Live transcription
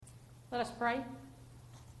Let us pray.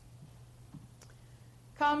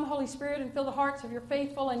 Come, Holy Spirit, and fill the hearts of your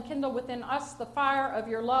faithful, and kindle within us the fire of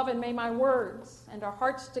your love, and may my words and our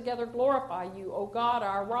hearts together glorify you, O God,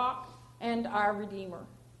 our rock and our Redeemer.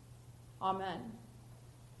 Amen.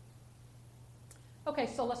 Okay,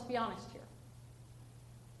 so let's be honest here.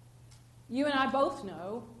 You and I both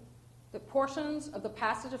know that portions of the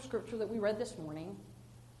passage of Scripture that we read this morning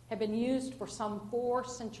have been used for some 4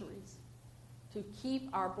 centuries to keep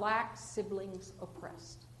our black siblings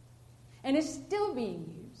oppressed. And is still being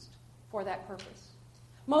used for that purpose.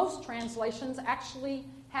 Most translations actually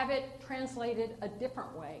have it translated a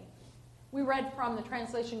different way. We read from the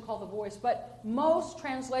translation called The Voice, but most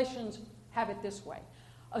translations have it this way.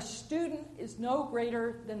 A student is no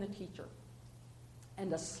greater than the teacher,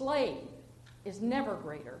 and a slave is never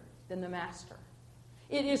greater than the master.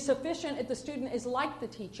 It is sufficient if the student is like the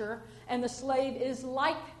teacher, and the slave is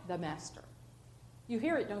like the master. You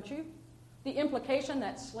hear it, don't you? The implication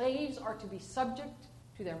that slaves are to be subject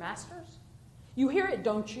to their masters. You hear it,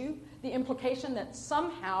 don't you? The implication that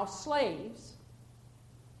somehow slaves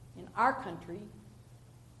in our country,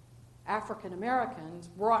 African Americans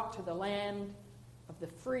brought to the land of the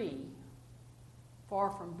free, far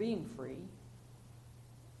from being free,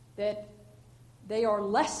 that they are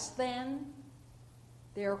less than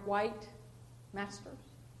their white masters.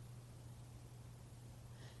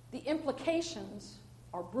 The implications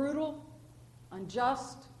are brutal,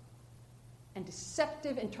 unjust, and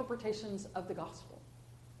deceptive interpretations of the gospel.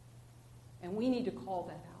 And we need to call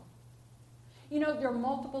that out. You know, there are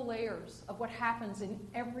multiple layers of what happens in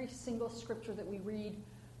every single scripture that we read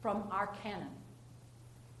from our canon.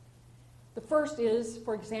 The first is,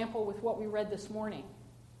 for example, with what we read this morning,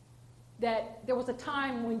 that there was a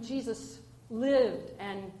time when Jesus lived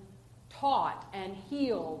and taught and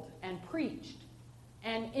healed and preached.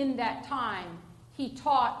 And in that time, he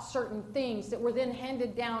taught certain things that were then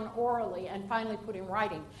handed down orally and finally put in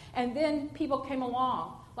writing. And then people came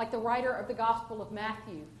along, like the writer of the Gospel of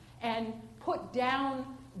Matthew, and put down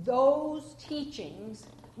those teachings,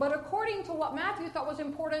 but according to what Matthew thought was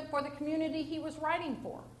important for the community he was writing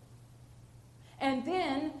for. And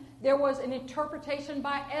then there was an interpretation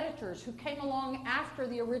by editors who came along after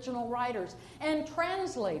the original writers, and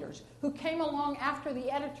translators who came along after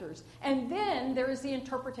the editors. And then there is the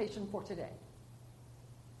interpretation for today.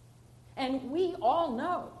 And we all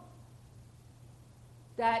know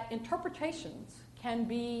that interpretations can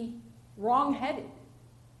be wrong-headed.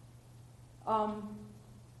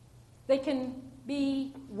 They can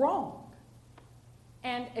be wrong.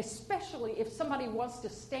 And especially if somebody wants to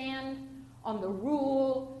stand on the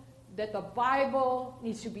rule that the Bible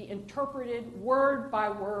needs to be interpreted word by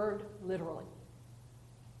word, literally.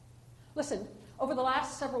 Listen, over the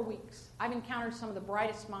last several weeks, I've encountered some of the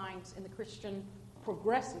brightest minds in the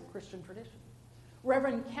progressive Christian tradition.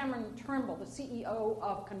 Reverend Cameron Trimble, the CEO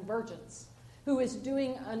of Convergence, who is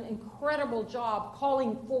doing an incredible job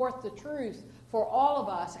calling forth the truth for all of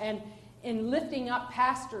us and in lifting up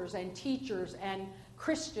pastors and teachers and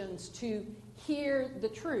Christians to hear the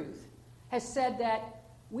truth, has said that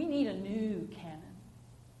we need a new canon.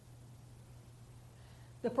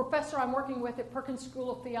 The professor I'm working with at Perkins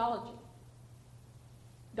School of Theology,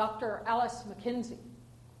 Dr. Alice McKenzie,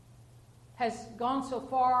 has gone so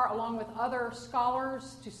far, along with other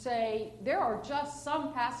scholars, to say there are just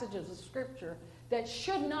some passages of Scripture that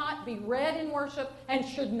should not be read in worship and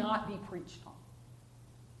should not be preached on.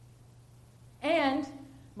 And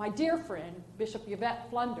my dear friend, Bishop Yvette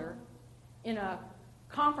Flunder, in a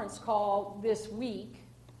conference call this week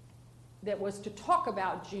that was to talk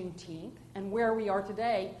about Juneteenth and where we are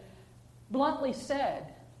today, bluntly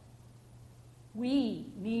said, we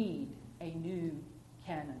need a new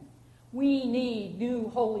canon. We need new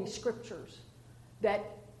holy scriptures that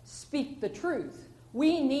speak the truth.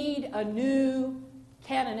 We need a new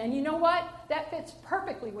canon. And you know what? That fits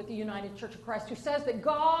perfectly with the United Church of Christ, who says that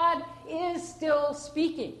God is still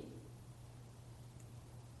speaking.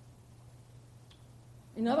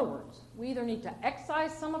 In other words, we either need to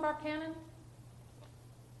excise some of our canon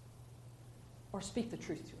or speak the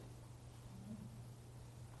truth to it.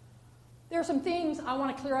 There are some things I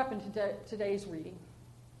want to clear up in today's reading.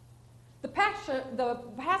 The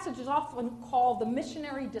passage is often called the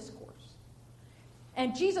missionary discourse.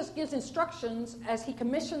 And Jesus gives instructions as he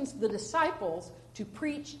commissions the disciples to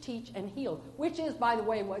preach, teach, and heal, which is, by the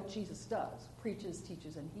way, what Jesus does: preaches,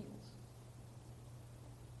 teaches, and heals.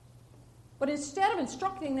 But instead of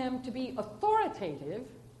instructing them to be authoritative,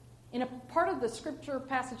 in a part of the scripture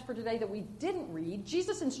passage for today that we didn't read,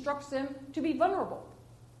 Jesus instructs them to be vulnerable.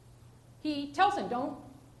 He tells them, don't,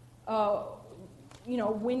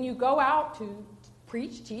 when you go out to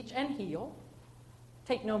preach, teach, and heal.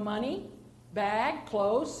 Take no money, bag,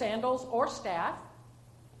 clothes, sandals, or staff,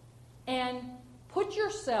 and put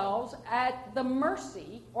yourselves at the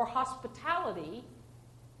mercy or hospitality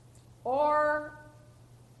or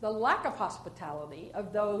the lack of hospitality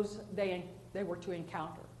of those they were to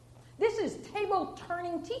encounter. This is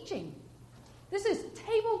table-turning teaching. This is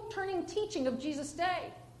table-turning teaching of Jesus'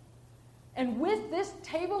 day. And with this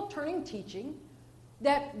table-turning teaching,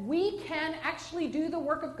 that we can actually do the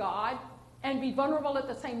work of God and be vulnerable at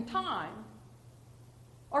the same time,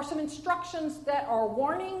 are some instructions that are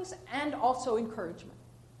warnings and also encouragement.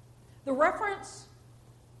 The reference,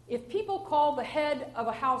 if people call the head of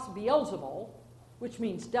a house Beelzebul, which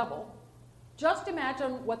means devil, just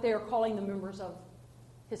imagine what they are calling the members of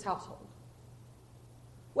his household.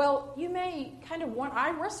 Well, you may kind of want,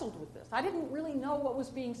 I wrestled with this. I didn't really know what was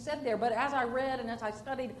being said there, but as I read and as I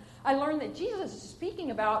studied, I learned that Jesus is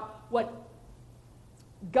speaking about what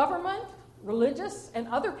government, religious, and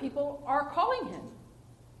other people are calling him.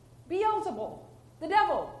 Beelzebul, the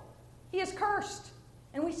devil. He is cursed.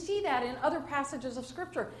 And we see that in other passages of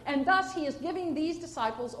Scripture. And thus he is giving these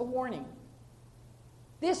disciples a warning.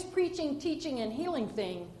 This preaching, teaching, and healing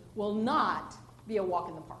thing will not be a walk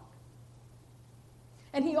in the park.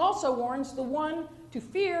 And he also warns the one to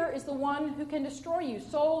fear is the one who can destroy you,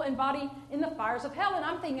 soul and body, in the fires of hell. And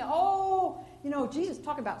I'm thinking, Jesus is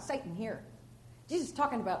talking about Satan here. Jesus is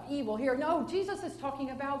talking about evil here. No, Jesus is talking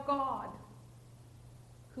about God,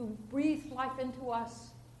 who breathes life into us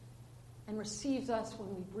and receives us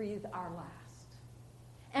when we breathe our last.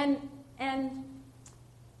 And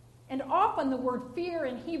often the word fear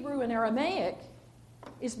in Hebrew and Aramaic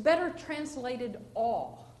is better translated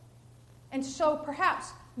awe. And so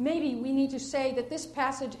perhaps, maybe we need to say that this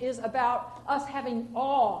passage is about us having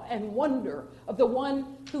awe and wonder of the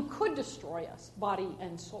one who could destroy us, body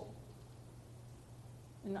and soul.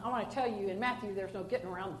 And I want to tell you, in Matthew, there's no getting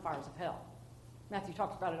around the fires of hell. Matthew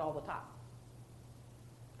talks about it all the time.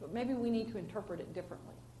 But maybe we need to interpret it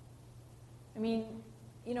differently. I mean,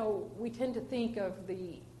 we tend to think of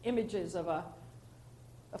the images of a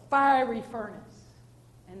fiery furnace,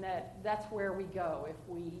 and that's where we go if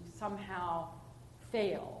we somehow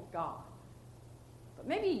fail God. But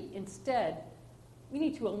maybe instead, we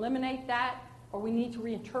need to eliminate that, or we need to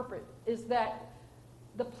reinterpret, is that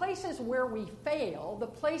the places where we fail, the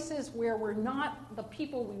places where we're not the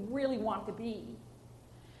people we really want to be,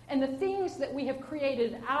 and the things that we have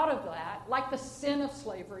created out of that, like the sin of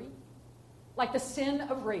slavery, like the sin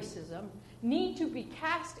of racism, need to be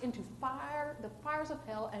cast into fire, the fires of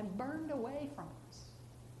hell, and burned away from us.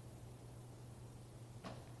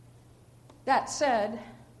 That said,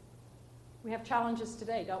 we have challenges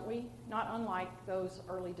today, don't we? Not unlike those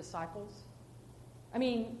early disciples. I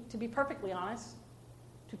mean, to be perfectly honest,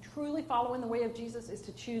 to truly follow in the way of Jesus is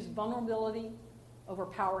to choose vulnerability over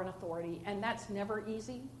power and authority, and that's never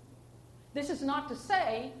easy. This is not to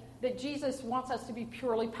say that Jesus wants us to be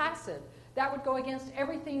purely passive. That would go against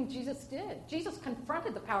everything Jesus did. Jesus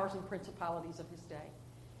confronted the powers and principalities of his day.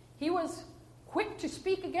 He was quick to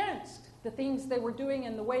speak against the things they were doing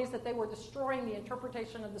and the ways that they were destroying the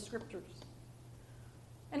interpretation of the Scriptures.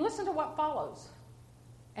 And listen to what follows.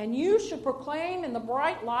 And you should proclaim in the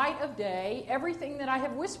bright light of day everything that I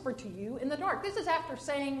have whispered to you in the dark. This is after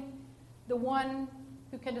saying the one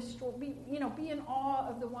who can destroy, be in awe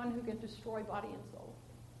of the one who can destroy body and soul.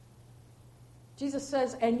 Jesus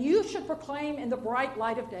says, and you should proclaim in the bright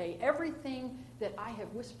light of day everything that I have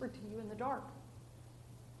whispered to you in the dark.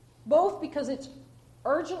 Both because it's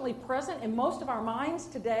urgently present in most of our minds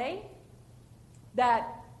today, that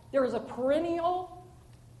there is a perennial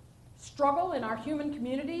struggle in our human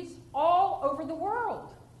communities all over the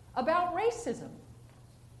world about racism.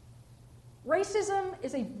 Racism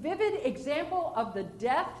is a vivid example of the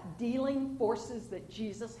death-dealing forces that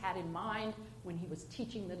Jesus had in mind when he was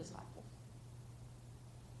teaching the disciples.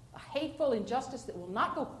 A hateful injustice that will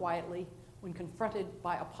not go quietly when confronted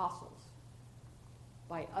by apostles,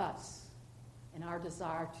 by us, and our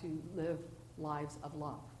desire to live lives of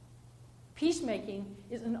love. Peacemaking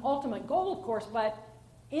is an ultimate goal, of course, but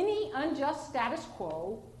any unjust status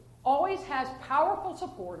quo always has powerful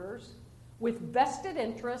supporters with vested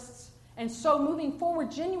interests, and so moving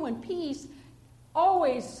forward genuine peace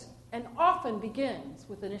always and often begins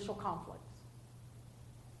with initial conflicts.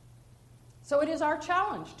 So it is our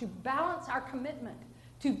challenge to balance our commitment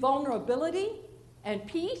to vulnerability and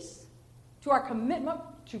peace, to our commitment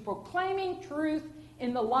to proclaiming truth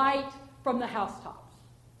in the light from the housetops.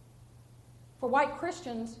 For white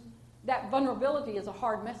Christians, that vulnerability is a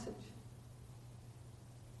hard message.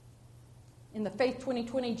 In the Faith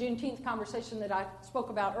 2020 Juneteenth conversation that I spoke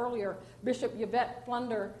about earlier, Bishop Yvette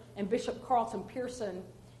Flunder and Bishop Carlton Pearson,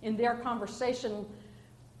 in their conversation,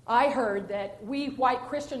 I heard that we white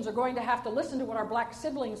Christians are going to have to listen to what our black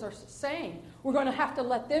siblings are saying. We're going to have to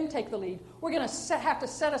let them take the lead. We're going to have to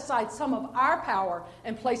set aside some of our power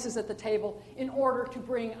and places at the table in order to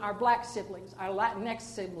bring our black siblings, our Latinx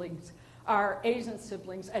siblings, our Asian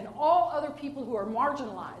siblings, and all other people who are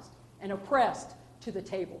marginalized and oppressed to the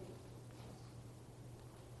table.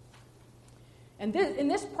 And in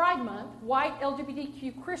this Pride Month, white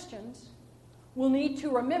LGBTQ Christians will need to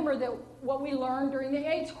remember that what we learned during the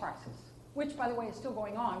AIDS crisis, which, by the way, is still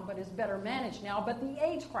going on, but is better managed now, but the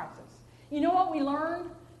AIDS crisis. You know what we learned?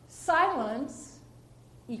 Silence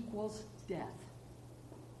equals death.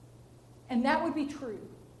 And that would be true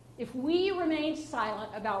if we remain silent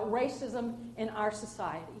about racism in our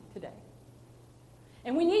society today.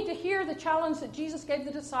 And we need to hear the challenge that Jesus gave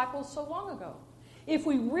the disciples so long ago. If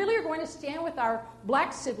we really are going to stand with our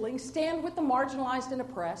black siblings, stand with the marginalized and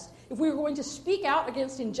oppressed, if we are going to speak out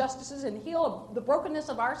against injustices and heal the brokenness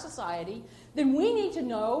of our society, then we need to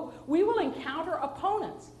know we will encounter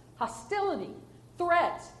opponents, hostility,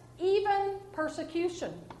 threats, even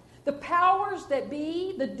persecution. The powers that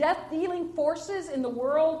be, the death-dealing forces in the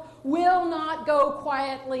world, will not go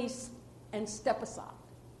quietly and step aside.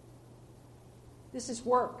 This is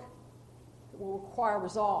work that will require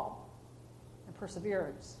resolve and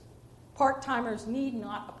perseverance. Part-timers need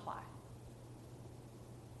not apply.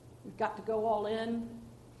 We've got to go all in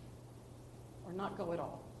or not go at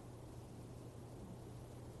all.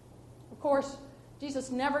 Of course,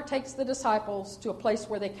 Jesus never takes the disciples to a place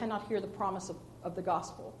where they cannot hear the promise of the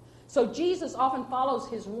gospel. So Jesus often follows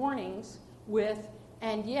his warnings with,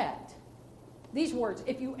 and yet. These words,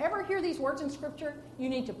 if you ever hear these words in Scripture, you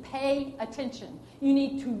need to pay attention. You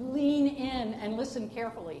need to lean in and listen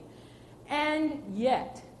carefully. And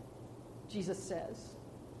yet, Jesus says,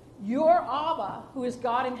 your Abba, who is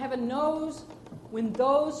God in heaven, knows when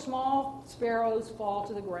those small sparrows fall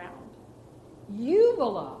to the ground. You,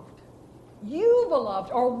 beloved,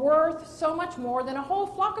 are worth so much more than a whole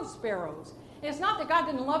flock of sparrows. And it's not that God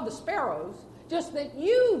didn't love the sparrows, just that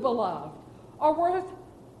you, beloved, are worth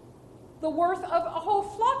the worth of a whole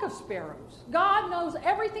flock of sparrows. God knows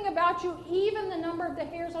everything about you, even the number of the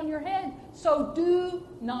hairs on your head. So do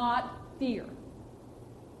not fear.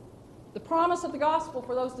 The promise of the gospel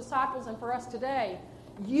for those disciples and for us today,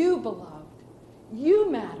 you, beloved,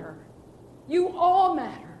 you matter. You all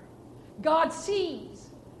matter. God sees.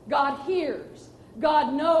 God hears.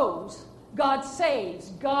 God knows. God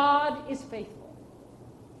saves. God is faithful.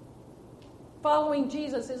 Following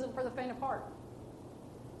Jesus isn't for the faint of heart.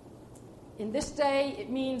 In this day, it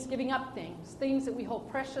means giving up things that we hold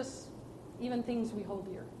precious, even things we hold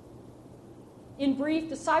dear. In brief,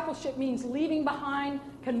 discipleship means leaving behind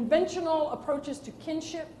conventional approaches to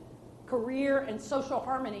kinship, career, and social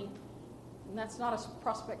harmony, and that's not a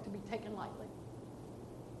prospect to be taken lightly.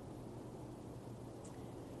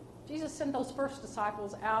 Jesus sent those first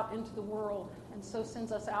disciples out into the world, and so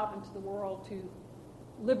sends us out into the world to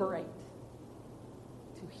liberate,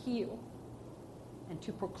 to heal, and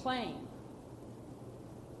to proclaim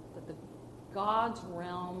that God's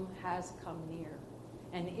realm has come near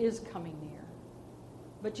and is coming near.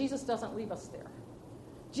 But Jesus doesn't leave us there.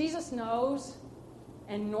 Jesus knows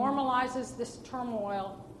and normalizes this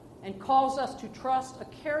turmoil and calls us to trust a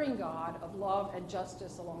caring God of love and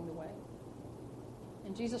justice along the way.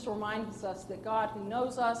 And Jesus reminds us that God, who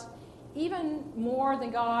knows us even more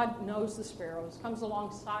than God knows the sparrows, comes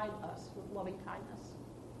alongside us with loving kindness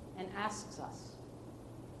and asks us,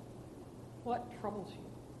 what troubles you?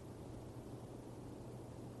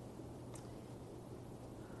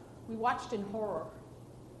 We watched in horror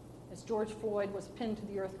as George Floyd was pinned to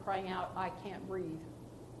the earth crying out, "I can't breathe."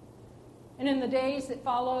 And in the days that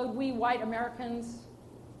followed, we white Americans,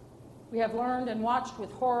 we have learned and watched with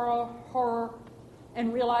horror,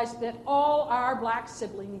 and realized that all our black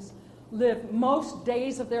siblings live most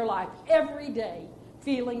days of their life, every day,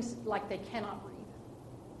 feeling like they cannot breathe.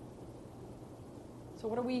 So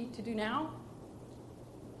what are we to do now?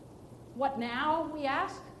 What now, we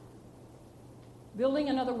ask? Building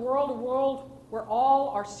another world, a world where all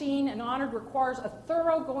are seen and honored, requires a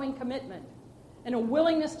thoroughgoing commitment and a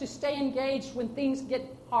willingness to stay engaged when things get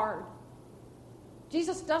hard.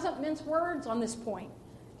 Jesus doesn't mince words on this point.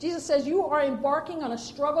 Jesus says you are embarking on a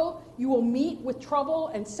struggle. You will meet with trouble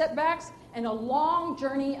and setbacks and a long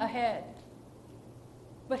journey ahead.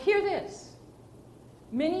 But hear this.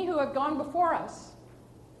 Many who have gone before us,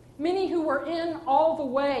 many who were in all the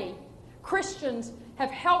way, Christians have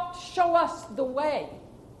helped show us the way.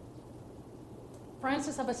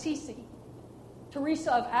 Francis of Assisi,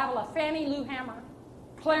 Teresa of Avila, Fannie Lou Hamer,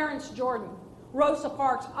 Clarence Jordan, Rosa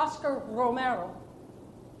Parks, Oscar Romero,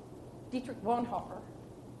 Dietrich Bonhoeffer,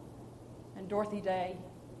 and Dorothy Day,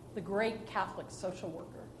 the great Catholic social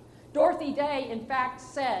worker. Dorothy Day, in fact,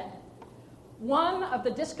 said, one of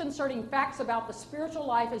the disconcerting facts about the spiritual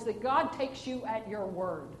life is that God takes you at your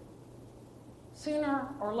word. Sooner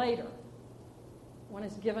or later, one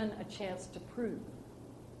is given a chance to prove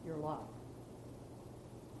your love.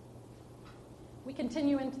 We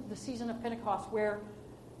continue into the season of Pentecost where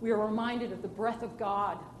we are reminded of the breath of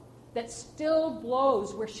God that still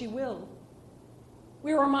blows where she will.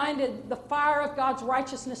 We are reminded the fire of God's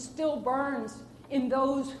righteousness still burns in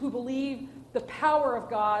those who believe the power of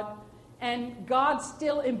God, and God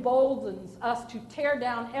still emboldens us to tear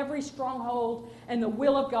down every stronghold, and the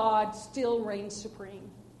will of God still reigns supreme.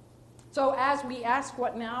 So as we ask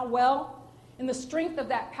what now? Well, in the strength of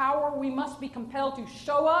that power, we must be compelled to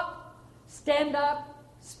show up, stand up,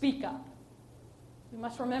 speak up. We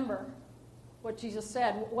must remember what Jesus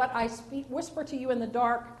said, what I whisper to you in the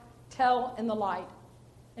dark, tell in the light.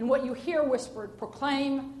 And what you hear whispered,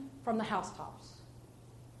 proclaim from the housetops.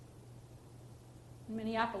 In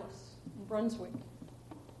Minneapolis, in Brunswick,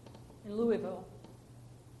 in Louisville,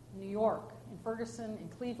 in New York, in Ferguson, in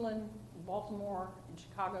Cleveland, in Baltimore, in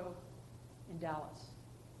Chicago, in Dallas.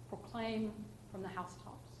 Proclaim from the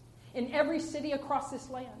housetops. In every city across this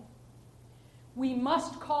land. We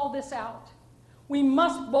must call this out. We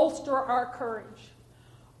must bolster our courage.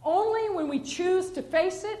 Only when we choose to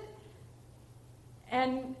face it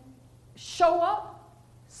and show up,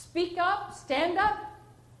 speak up, stand up,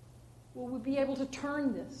 will we be able to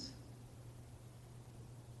turn this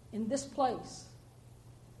in this place,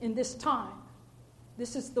 in this time.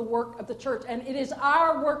 This is the work of the church, and it is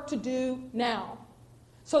our work to do now,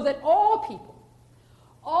 so that all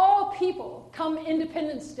people come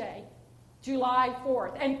Independence Day, July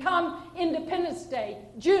 4th, and come Independence Day,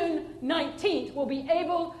 June 19th, will be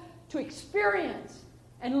able to experience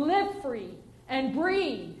and live free and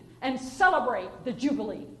breathe and celebrate the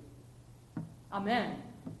Jubilee. Amen.